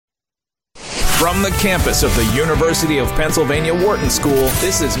From the campus of the University of Pennsylvania Wharton School,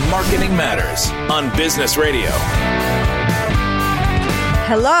 this is Marketing Matters on Business Radio.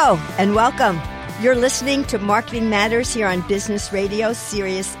 Hello and welcome. You're listening to Marketing Matters here on Business Radio,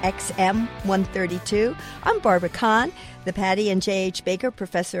 Sirius XM 132. I'm Barbara Kahn, the Patty and J.H. Baker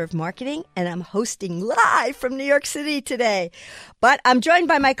Professor of Marketing, and I'm hosting live from New York City today. But I'm joined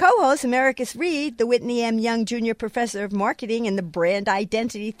by my co-host, Americus Reed, the Whitney M. Young Jr. Professor of Marketing and the Brand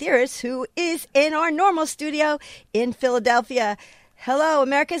Identity Theorist, who is in our normal studio in Philadelphia. Hello,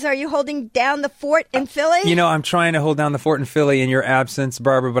 Americus. Are you holding down the fort in Philly? You know, I'm trying to hold down the fort in Philly in your absence,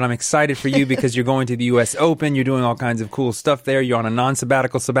 Barbara, but I'm excited for you because you're going to the U.S. Open. You're doing all kinds of cool stuff there. You're on a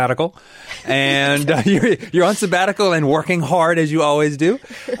non-sabbatical, and you're on sabbatical and working hard as you always do.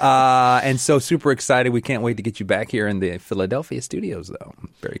 And so super excited. We can't wait to get you back here in the Philadelphia studios, though.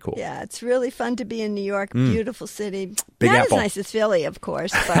 Very cool. Yeah, it's really fun to be in New York. Beautiful city. Big Not Apple. as nice as Philly, of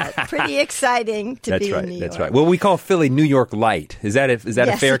course, but pretty exciting to be in New York. That's right. Well, we call Philly New York Light. Is that Yes, a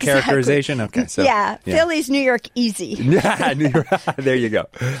fair exactly. characterization? Okay, so yeah, Philly's New York easy. Yeah, there you go.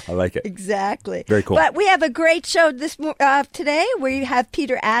 I like it. Exactly. Very cool. But we have a great show today. We have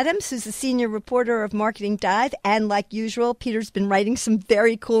Peter Adams, who's the senior reporter of Marketing Dive, and like usual, Peter's been writing some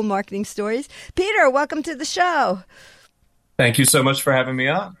very cool marketing stories. Peter, welcome to the show. Thank you so much for having me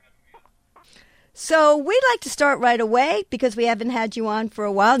on. So we'd like to start right away because we haven't had you on for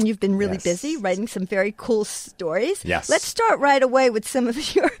a while and you've been really busy writing some very cool stories. Yes. Let's start right away with some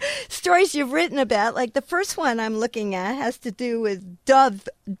of your stories you've written about. Like the first one I'm looking at has to do with Dove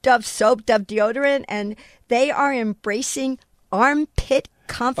soap, Dove deodorant, and they are embracing armpit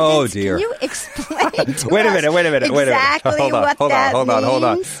confidence. Oh, dear. Can you explain to Wait a us minute. exactly Hold on. Hold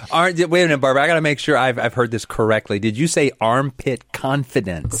on. Wait a minute, Barbara. I got to make sure I've heard this correctly. Did you say armpit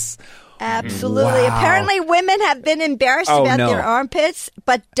confidence? Absolutely. Wow. Apparently women have been embarrassed about their armpits,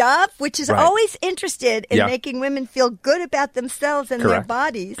 but Dove, which is always interested in making women feel good about themselves and their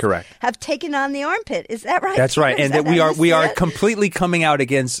bodies, have taken on the armpit. Is that right? That's right. And that we are completely coming out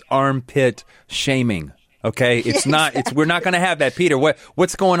against armpit shaming. Okay? It's not we're not going to have that. Peter,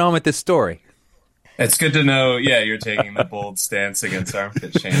 what's going on with this story? It's good to know, you're taking the bold stance against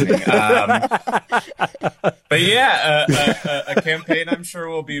armpit shaming. But a campaign I'm sure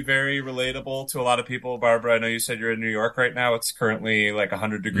will be very relatable to a lot of people. Barbara, I know you said you're in New York right now. It's currently like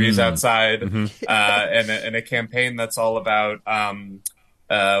 100 degrees outside. Mm-hmm. And a campaign that's all about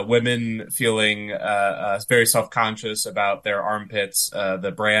women feeling very self-conscious about their armpits.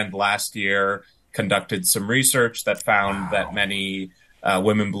 The brand last year conducted some research that found that many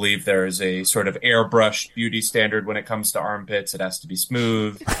women believe there is a sort of airbrushed beauty standard when it comes to armpits. It has to be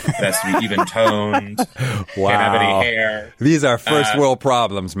smooth. It has to be even toned. Wow. Can't have any hair. These are first world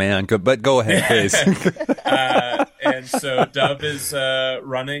problems, man. But go ahead, please. And so Dove is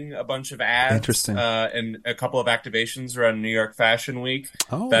running a bunch of ads. Interesting. And a couple of activations around New York Fashion Week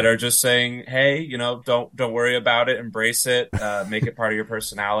that are just saying, hey, don't worry about it. Embrace it. Make it part of your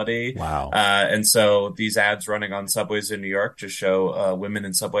personality. Wow. And so these ads running on subways in New York just show women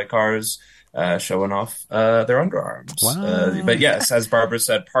in subway cars showing off their underarms. Wow. But yes, as Barbara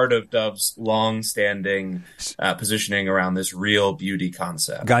said, part of Dove's long-standing positioning around this real beauty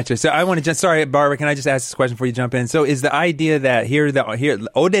concept. Gotcha. So I want to sorry, Barbara, can I just ask this question before you jump in? So is the idea that here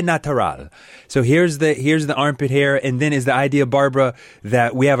eau de natural. So here's the armpit hair, and then is the idea, Barbara,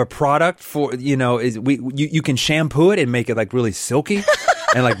 that we have a product for you can shampoo it and make it like really silky?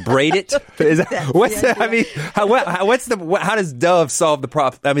 And like braid it. How does Dove solve the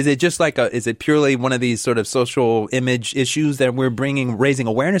problem? I mean, is it just is it purely one of these sort of social image issues that we're raising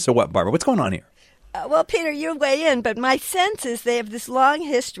awareness, or what, Barbara? What's going on here? Well, Peter, you weigh in, but my sense is they have this long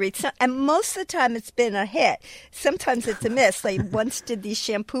history, and most of the time it's been a hit. Sometimes it's a miss. They once did these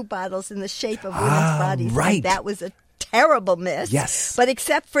shampoo bottles in the shape of women's bodies. Right. And that was a terrible miss. Yes. But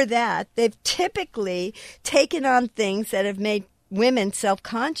except for that, they've typically taken on things that have made women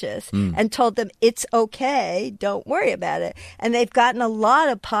self-conscious and told them it's okay, don't worry about it. And they've gotten a lot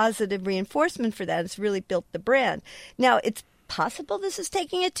of positive reinforcement for that. It's really built the brand. Now, it's possible this is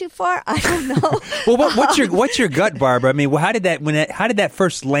taking it too far. I don't know. Well, what's your gut, Barbara? I mean, how did that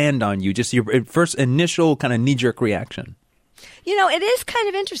first land on you? Just your first initial kind of knee-jerk reaction? It is kind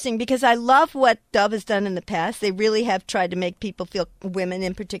of interesting because I love what Dove has done in the past. They really have tried to make people women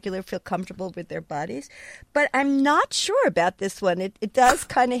in particular, feel comfortable with their bodies. But I'm not sure about this one. It does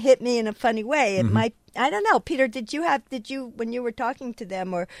kind of hit me in a funny way. It might, I don't know. Peter, did you, when you were talking to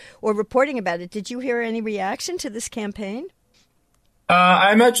them or reporting about it, did you hear any reaction to this campaign?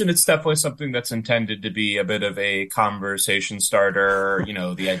 I imagine it's definitely something that's intended to be a bit of a conversation starter.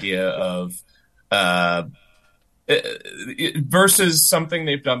 The idea of versus something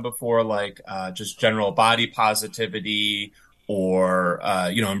they've done before, like just general body positivity, or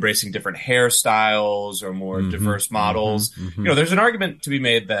embracing different hairstyles or more diverse models. There's an argument to be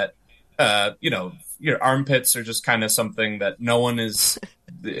made that your armpits are just kind of something that no one is,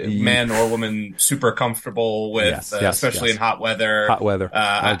 man or woman, super comfortable with, especially in hot weather.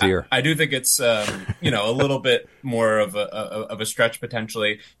 Oh dear. I do think it's a little bit more of a stretch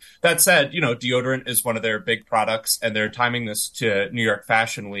potentially. That said, deodorant is one of their big products, and they're timing this to New York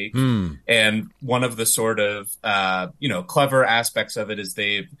Fashion Week. And one of the sort of clever aspects of it is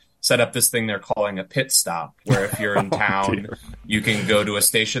they've set up this thing they're calling a pit stop, where if you're in town, you can go to a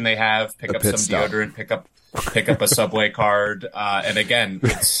station they have, pick up some deodorant, pick up a subway card. And again,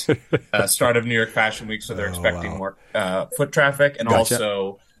 it's start of New York Fashion Week, so they're expecting more foot traffic. And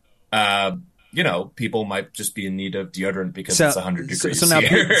also, people might just be in need of deodorant because it's 100 degrees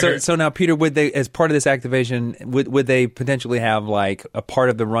here. So now, Peter, would they, as part of this activation, would they potentially have like a part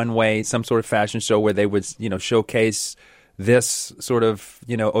of the runway, some sort of fashion show where they would, showcase this sort of,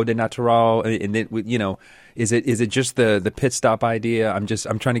 eau de naturel, and it, is it just the pit stop idea? I'm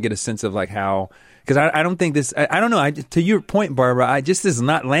trying to get a sense of like how, because I don't think this, I don't know. To your point, Barbara, this is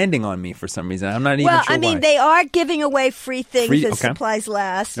not landing on me for some reason. I'm not even sure why. Well, I mean, they are giving away free things as supplies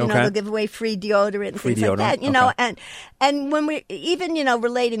last. They'll give away free deodorant and things like that. And when we even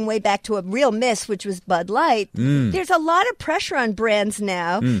relating way back to a real miss, which was Bud Light, there's a lot of pressure on brands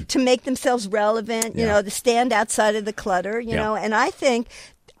now to make themselves relevant. To stand outside of the clutter. And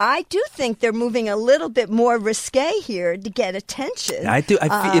I do think they're moving a little bit more risque here to get attention. I do.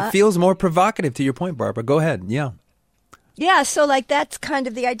 It feels more provocative, to your point, Barbara. Go ahead. Yeah. Yeah, so that's kind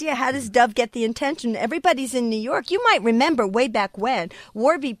of the idea. How does Dove get the attention? Everybody's in New York. You might remember way back when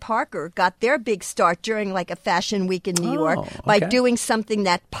Warby Parker got their big start during like a fashion week in New York by doing something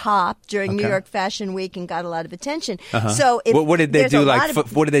that popped during New York Fashion Week and got a lot of attention. So what did they do?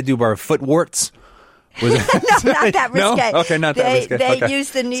 What did they do, Barbara? Foot warts? No, not that risque. No? Okay, not that risque. They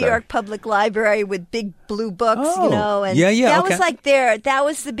used the New York Public Library with big blue books, and that was like that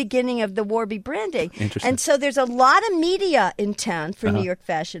was the beginning of the Warby branding. Interesting. And so there's a lot of media in town for New York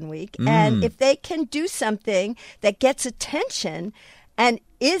Fashion Week, and if they can do something that gets attention and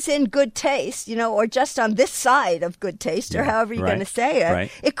is in good taste, or just on this side of good taste, or however you're going to say it,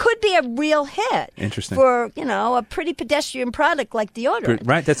 it could be a real hit. Interesting. For, a pretty pedestrian product like deodorant.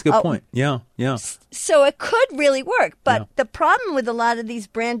 Right, that's a good point. Yeah. So it could really work. But the problem with a lot of these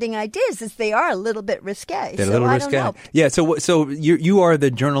branding ideas is they are a little bit risque. They're a little risque. Don't know. Yeah, so you are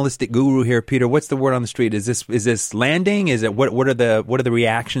the journalistic guru here, Peter. What's the word on the street? Is this landing? Is it what are the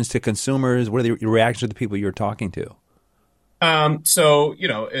reactions to consumers? What are the reactions of the people you're talking to? So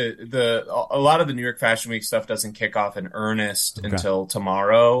a lot of the New York Fashion Week stuff doesn't kick off in earnest until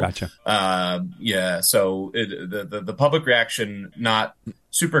tomorrow. Gotcha. So the public reaction not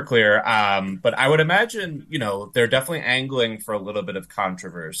super clear. But I would imagine they're definitely angling for a little bit of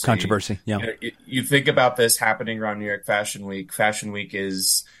controversy. Yeah. You think about this happening around New York Fashion Week. Fashion Week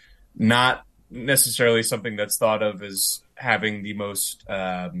is not necessarily something that's thought of as having the most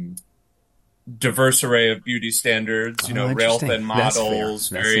diverse array of beauty standards, rail thin models,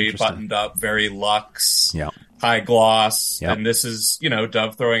 very buttoned up, very luxe, high gloss. And this is,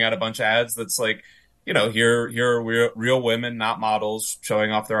 Dove throwing out a bunch of ads that's like, here are real women, not models,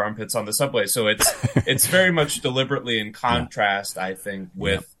 showing off their armpits on the subway. So it's very much deliberately in contrast, I think,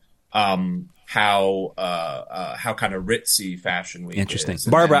 with how kind of ritzy Fashion Week Interesting. is.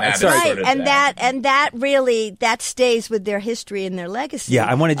 Barbara, that really stays with their history and their legacy. Yeah,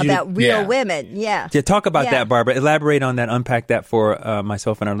 I wanted you about real women. Yeah. Talk about that, Barbara. Elaborate on that. Unpack that for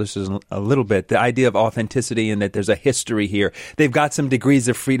myself and our listeners a little bit. The idea of authenticity and that there's a history here. They've got some degrees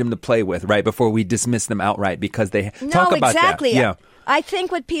of freedom to play with, right? Before we dismiss them outright because they talk about exactly. that. Yeah. I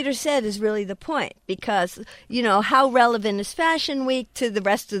think what Peter said is really the point because, how relevant is Fashion Week to the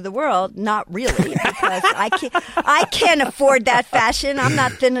rest of the world? Not really, because I can't afford that fashion. I'm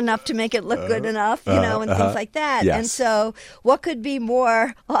not thin enough to make it look good enough, and things like that. Yes. And so what could be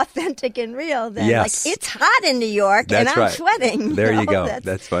more authentic and real than it's hot in New York and I'm sweating. There you go.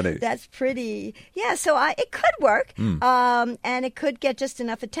 That's funny. That's pretty. Yeah, so it could work and it could get just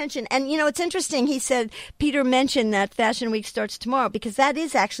enough attention. And, it's interesting. Peter mentioned that Fashion Week starts tomorrow. Because that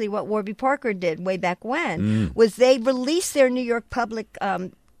is actually what Warby Parker did way back when, was they released their New York Public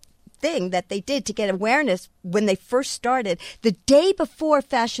thing that they did to get awareness when they first started, the day before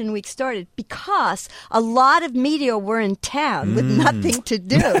Fashion Week started, because a lot of media were in town with nothing to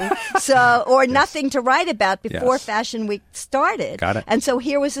do, or nothing to write about before Fashion Week started. Got it. And so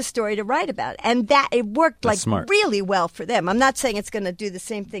here was a story to write about, and that it worked smart. really well for them. I'm not saying it's going to do the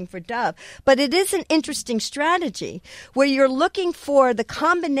same thing for Dove, but it is an interesting strategy where you're looking for the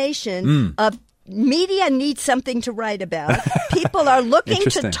combination of media needs something to write about. People are looking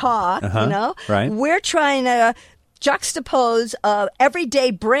to talk, Right. We're trying to juxtapose a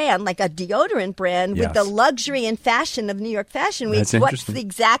everyday brand, like a deodorant brand, with the luxury and fashion of New York Fashion Week. What's the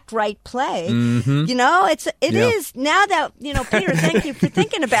exact right play? Mm-hmm. It is now that, Peter, thank you for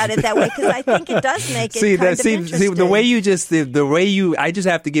thinking about it that way, because I think it does make it interesting. See, the way you I just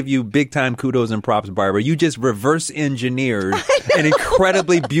have to give you big time kudos and props, Barbara. You just reverse engineered an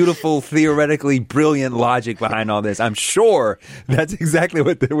incredibly beautiful, theoretically brilliant logic behind all this. I'm sure that's exactly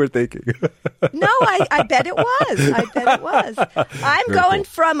what they were thinking. No, I bet it was. I bet it was. I'm Very going cool.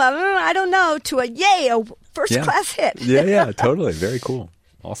 from to a first class hit. Yeah, totally. Very cool.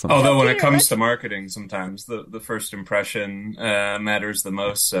 Awesome. Although when it comes to marketing, sometimes the first impression matters the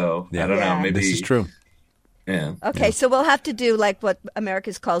most. So I don't know. Maybe this is true. Yeah. Okay, so we'll have to do like what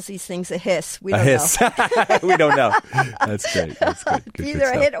America calls these things a hiss. We don't know. We don't know. That's great. That's good. Either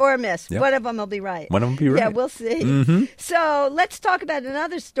a hit or a miss. Yep. One of them will be right. One of them will be right. Yeah, we'll see. Mm-hmm. So let's talk about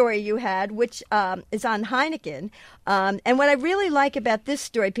another story you had, which is on Heineken. And what I really like about this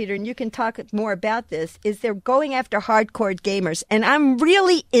story, Peter, and you can talk more about this, is they're going after hardcore gamers. And I'm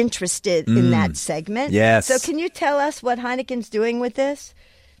really interested in that segment. Yes. So can you tell us what Heineken's doing with this?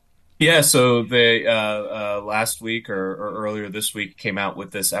 Yeah, so they last week or earlier this week came out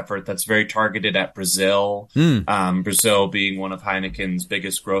with this effort that's very targeted at Brazil, Brazil being one of Heineken's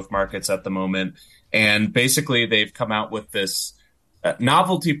biggest growth markets at the moment. And basically they've come out with this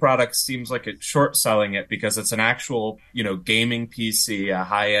novelty product. Seems like it's short selling it because it's an actual, gaming PC, a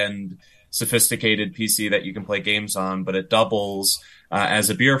high-end sophisticated PC that you can play games on, but it doubles as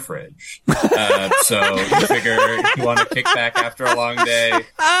a beer fridge. So you figure if you want to kick back after a long day,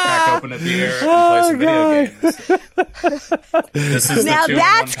 crack open a beer and play some video games. Now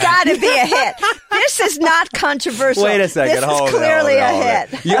that's got to be a hit. This is not controversial. Wait a second. This is clearly a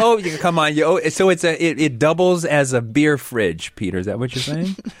hit. Come on. So it doubles as a beer fridge, Peter. Is that what you're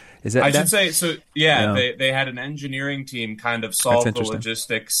saying? Is that, I should say, so yeah. They had an engineering team kind of solve the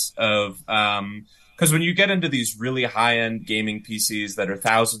logistics of, because when you get into these really high-end gaming PCs that are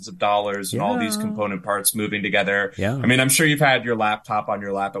thousands of dollars and all these component parts moving together, I mean, I'm sure you've had your laptop on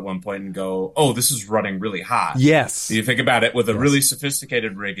your lap at one point and go, oh, this is running really hot. Yes. You think about it, with a really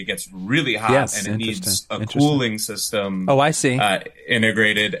sophisticated rig, it gets really hot and it needs a cooling system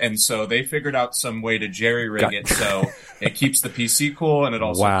integrated. And so they figured out some way to jerry-rig it so it keeps the PC cool and it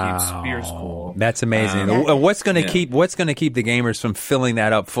also keeps beers cool. That's amazing. What's going to keep the gamers from filling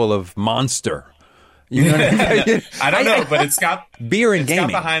that up full of Monster? You know what I mean? I don't know, but it's got beer and gaming.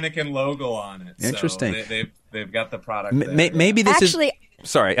 It's got the Heineken logo on it. Interesting. So they've got the product. Maybe this is.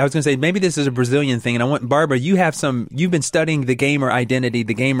 Sorry, I was going to say maybe this is a Brazilian thing, and I want Barbara. You've been studying the gamer identity,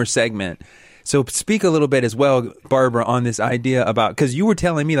 the gamer segment. So speak a little bit as well, Barbara, on this idea about, because you were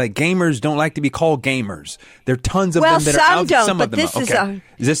telling me like gamers don't like to be called gamers. There are tons of them that are out. Don't, some but of them this are. is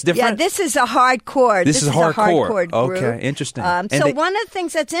is this different? Yeah, this is a hardcore. This is a hardcore group. Okay, interesting. So one of the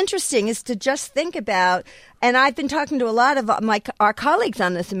things that's interesting is to just think about, and I've been talking to a lot of our colleagues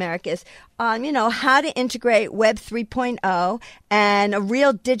on This Americas, how to integrate Web 3.0 and a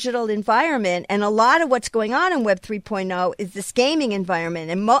real digital environment. And a lot of what's going on in Web 3.0 is this gaming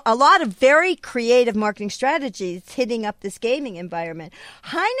environment, and a lot of very creative marketing strategies hitting up this gaming environment.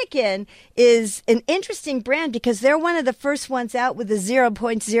 Heineken is an interesting brand because they're one of the first ones out with a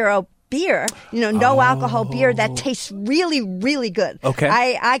 0.0 beer, no alcohol beer that tastes really, really good. Okay.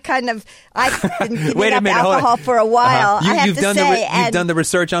 I've been giving up alcohol for a while. I have to say, you've done the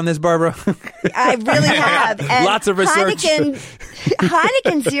research on this, Barbara. I really have. And lots of research.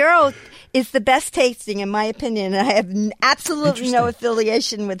 Heineken Zero is the best tasting, in my opinion. I have absolutely no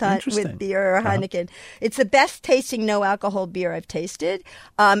affiliation with beer or Heineken. It's the best tasting no alcohol beer I've tasted.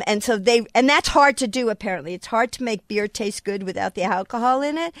 And that's hard to do, apparently. It's hard to make beer taste good without the alcohol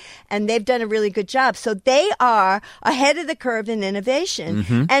in it. And they've done a really good job. So they are ahead of the curve in innovation.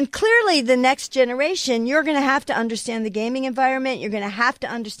 Mm-hmm. And clearly the next generation, you're going to have to understand the gaming environment. You're going to have to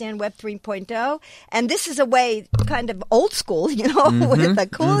understand Web 3.0. And this is a way kind of old school, with a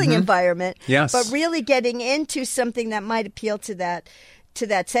cooling environment. Yes. But really getting into something that might appeal to that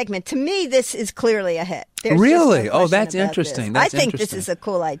segment. To me, this is clearly a hit. Really? That's interesting. I think this is a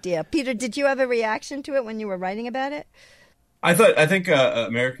cool idea. Peter, did you have a reaction to it when you were writing about it? I think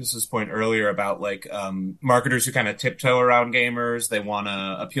Americus's point earlier about like marketers who kind of tiptoe around gamers, they want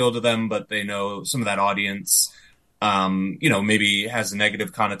to appeal to them, but they know some of that audience, maybe has a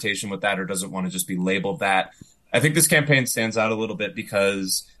negative connotation with that or doesn't want to just be labeled that. I think this campaign stands out a little bit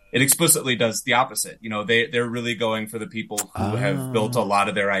because it explicitly does the opposite. You know, they're really going for the people who have built a lot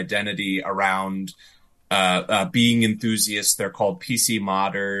of their identity around being enthusiasts. They're called PC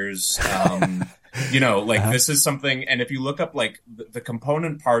modders. This is something, and if you look up like the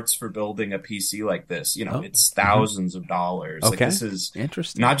component parts for building a PC like this, it's thousands of dollars. Okay. Like this is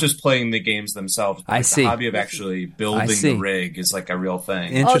interesting. Not just playing the games themselves, but the hobby of actually building the rig is like a real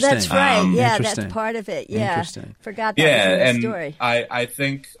thing. Interesting. Oh, that's right. That's part of it. Yeah. Interesting. Forgot that was in the story. I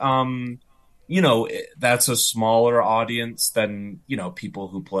think, that's a smaller audience than, people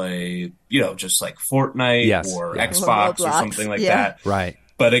who play, just like Fortnite or Xbox or something like that. Right.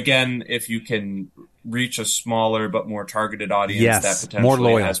 But again, if you can reach a smaller but more targeted audience that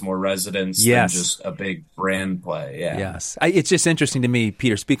potentially has more resonance than just a big brand play. Yeah. Yes. It's just interesting to me,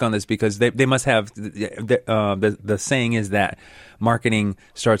 Peter, speak on this because they must have the saying is that marketing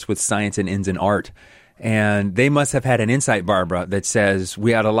starts with science and ends in art. And they must have had an insight, Barbara, that says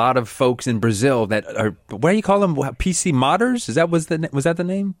we had a lot of folks in Brazil that are, what do you call them? PC modders? Was that the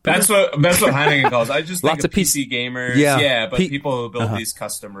name? That's what Heineken calls. I just think lots of PC gamers. But people who build these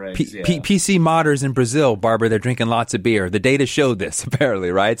custom rigs. PC modders in Brazil, Barbara, they're drinking lots of beer. The data showed this,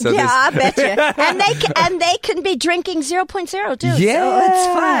 apparently, right? So I bet you. And they can be drinking 0.0 too. Yeah, so it's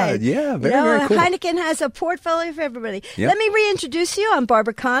fine. Yeah, very cool. Heineken has a portfolio for everybody. Yep. Let me reintroduce you. I'm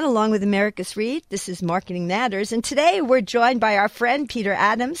Barbara Kahn, along with Americus Reed. This is Marketing Matters. And today we're joined by our friend Peter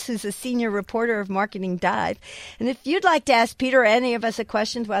Adams, who's a senior reporter of Marketing Dive. And if you'd like to ask Peter or any of us a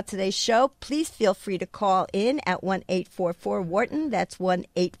question about today's show, please feel free to call in at 1-844-WHARTON. That's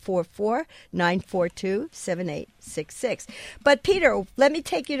 1-844-942-7866. But Peter, let me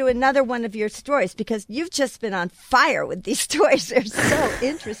take you to another one of your stories because you've just been on fire with these stories. They're so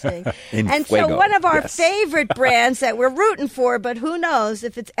interesting. So one of our favorite brands that we're rooting for, but who knows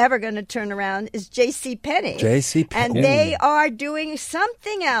if it's ever going to turn around, is JCPenney. And they are doing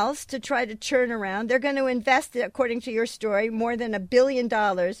something else to try to turn around. They're going to invest, according to your story, more than $1 billion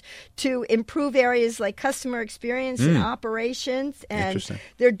to improve areas like customer experience and operations. And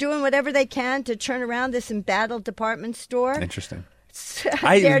they're doing whatever they can to turn around this embattled department store. Interesting.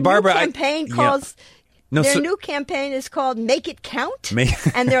 Their new campaign calls... Their new campaign is called Make It Count,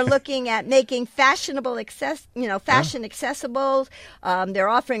 and they're looking at making fashion accessible. They're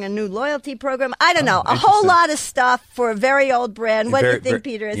offering a new loyalty program. I don't know, a whole lot of stuff for a very old brand. What do you think,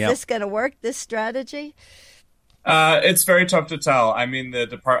 Peter? Is this going to work, this strategy? It's very tough to tell. I mean,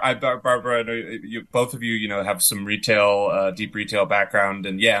 Barbara, I know both of you, have some deep retail background,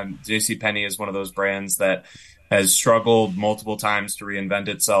 and JCPenney is one of those brands that has struggled multiple times to reinvent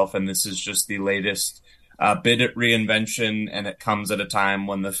itself, and this is just the latest bid at reinvention, and it comes at a time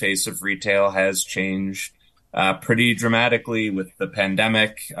when the face of retail has changed pretty dramatically with the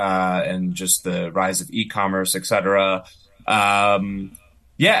pandemic and just the rise of e-commerce, et cetera.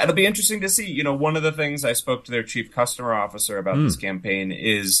 It'll be interesting to see. One of the things I spoke to their chief customer officer about this campaign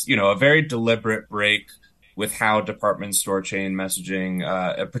is, a very deliberate break with how department store chain messaging,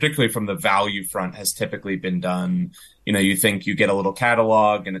 particularly from the value front, has typically been done. You think you get a little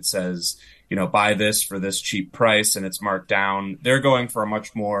catalog and it says, buy this for this cheap price and it's marked down. They're going for a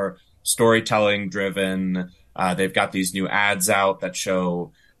much more storytelling driven. They've got these new ads out that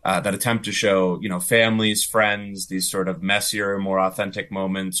attempt to show, families, friends, these sort of messier, more authentic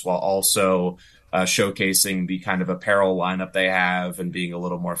moments while also showcasing the kind of apparel lineup they have and being a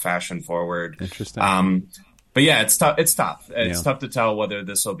little more fashion forward. Interesting. But it's tough. It's tough. It's tough to tell whether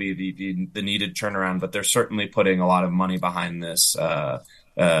this will be the needed turnaround, but they're certainly putting a lot of money behind this,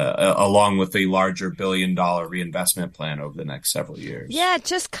 along with the larger $1 billion reinvestment plan over the next several years. Yeah, it's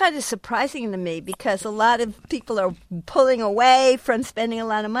just kind of surprising to me because a lot of people are pulling away from spending a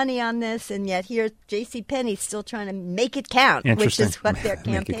lot of money on this, and yet here JCPenney's still trying to make it count, which is what their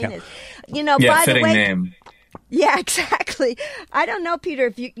campaign is. By the way, name. Yeah, exactly. I don't know, Peter,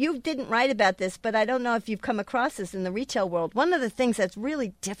 if you didn't write about this, but I don't know if you've come across this in the retail world. One of the things that's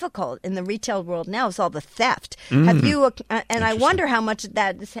really difficult in the retail world now is all the theft. Have you? And I wonder how much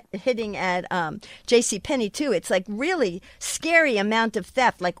that is hitting at JCPenney too. It's like really scary amount of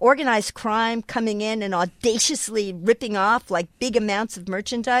theft, like organized crime coming in and audaciously ripping off like big amounts of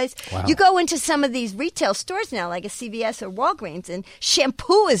merchandise. Wow. You go into some of these retail stores now, like a CVS or Walgreens, and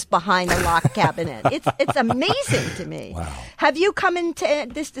shampoo is behind a locked cabinet. It's amazing to me. Wow. Have you come into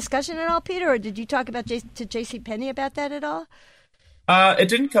this discussion at all, Peter, or did you talk about to JCPenney about that at all? It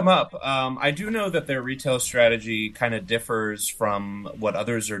didn't come up. I do know that their retail strategy kind of differs from what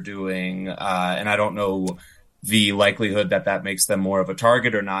others are doing, and I don't know the likelihood that that makes them more of a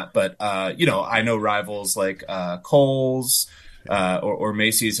target or not. But I know rivals like Kohl's or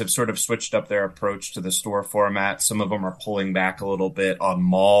Macy's have sort of switched up their approach to the store format. Some of them are pulling back a little bit on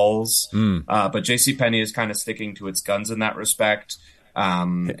malls, but JCPenney is kind of sticking to its guns in that respect.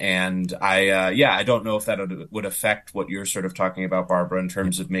 And I don't know if that would affect what you're sort of talking about, Barbara, in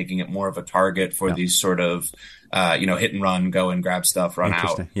terms of making it more of a target for these sort of, hit and run, go and grab stuff, run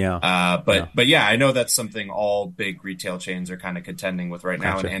out. Yeah. But I know that's something all big retail chains are kind of contending with right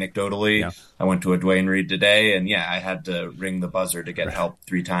now. And anecdotally, I went to a Duane Reade today, and I had to ring the buzzer to get help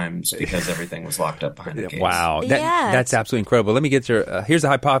 3 times because everything was locked up behind the case. Wow. That's absolutely incredible. Let me get your, here's a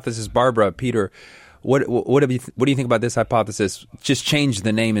hypothesis, Barbara, Peter. What do you think about this hypothesis? Just change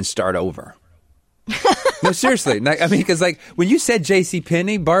the name and start over. No, seriously. I mean, because when you said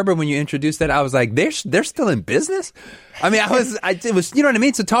JCPenney, Barbara, when you introduced that, I was like, they're still in business. I mean, it was, you know what I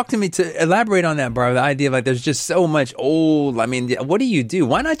mean? So talk to me, to elaborate on that, Barbara. The idea of there's just so much old. I mean, what do you do?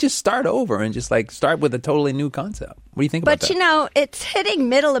 Why not just start over and just start with a totally new concept? What do you think about that? But it's hitting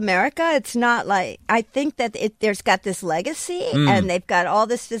middle America. It's not I think that there's got this legacy and they've got all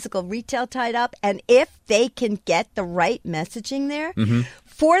this physical retail tied up. And if they can get the right messaging there,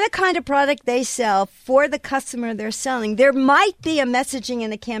 for the kind of product they sell, for the customer they're selling, there might be a messaging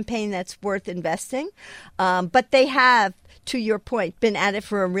and a campaign that's worth investing. But they have, to your point, been at it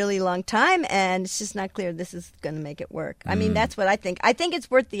for a really long time, and it's just not clear this is going to make it work. I mean, that's what I think. I think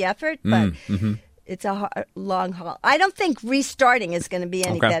it's worth the effort, but it's a long haul. I don't think restarting is going to be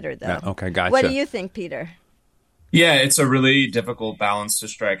any better, though. Yeah, okay, gotcha. What do you think, Peter? Yeah, it's a really difficult balance to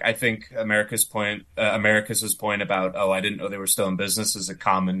strike. I think America's point about, I didn't know they were still in business, is a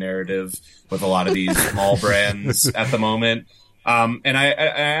common narrative with a lot of these small brands at the moment. And I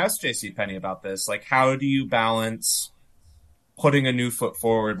asked JCPenney about this, how do you balance putting a new foot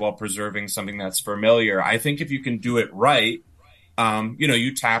forward while preserving something that's familiar? I think if you can do it right,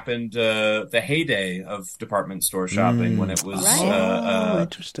 you tap into the heyday of department store shopping when it was, an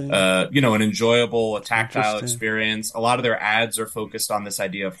enjoyable, a tactile experience. A lot of their ads are focused on this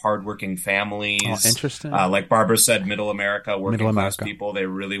idea of hardworking families. Oh, interesting. Like Barbara said, middle America, working class people, they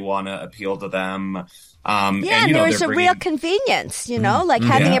really want to appeal to them. And there's a real convenience,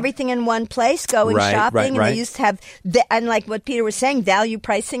 having everything in one place, going shopping. And they used to have, and like what Peter was saying, value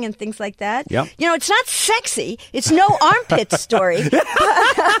pricing and things like that. Yep. It's not sexy. It's no armpit story.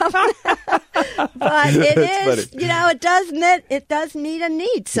 But it is, it does meet a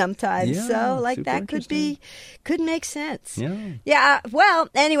need sometimes. Yeah, so that could make sense. Yeah. Yeah. Well,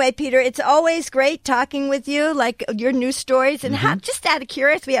 anyway, Peter, it's always great talking with you, your new stories. And just out of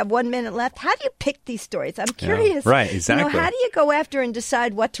curiosity, we have 1 minute left. How do you pick these stories? I'm curious. Yeah, right, exactly. How do you go after and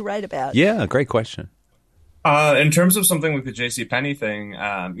decide what to write about? Yeah, great question. In terms of something like the JCPenney thing,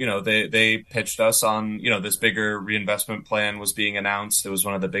 they pitched us on, this bigger reinvestment plan was being announced. It was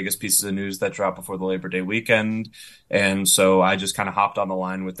one of the biggest pieces of news that dropped before the Labor Day weekend. And so I just kind of hopped on the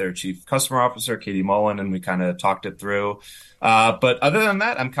line with their chief customer officer, Katie Mullen, and we kind of talked it through. But other than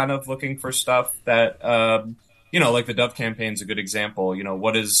that, I'm kind of looking for stuff that, like the Dove campaign is a good example.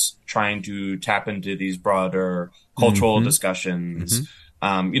 What is trying to tap into these broader cultural discussions?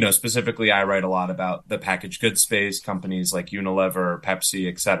 Specifically, I write a lot about the packaged goods space, companies like Unilever, Pepsi,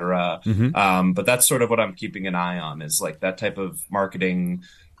 et cetera. But that's sort of what I'm keeping an eye on, is that type of marketing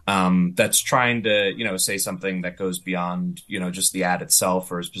that's trying to, say something that goes beyond, just the ad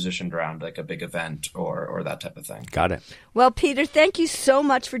itself, or is positioned around a big event or that type of thing. Got it. Well, Peter, thank you so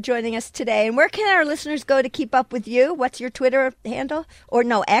much for joining us today. And where can our listeners go to keep up with you? What's your Twitter handle? Or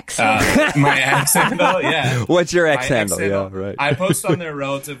no, X? My X handle, yeah. What's your X handle? Yeah, right. I post on there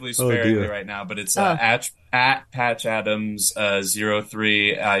relatively sparingly right now, but it's at Patch Adams 03.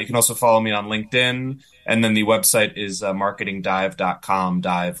 You can also follow me on LinkedIn. And then the website is marketingdive.com,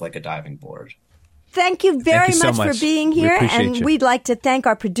 dive like a diving board. Thank you very so much for being here. We'd like to thank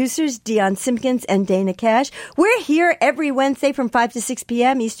our producers, Dion Simpkins and Dana Cash. We're here every Wednesday from 5 to 6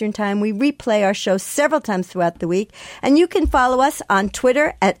 p.m. Eastern Time. We replay our show several times throughout the week. And you can follow us on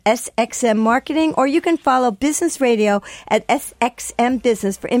Twitter at SXM Marketing, or you can follow Business Radio at SXM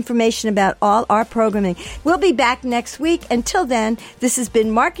Business for information about all our programming. We'll be back next week. Until then, this has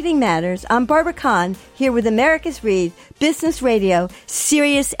been Marketing Matters. I'm Barbara Kahn, here with America's Read, Business Radio,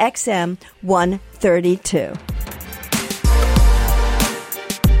 Sirius XM 132.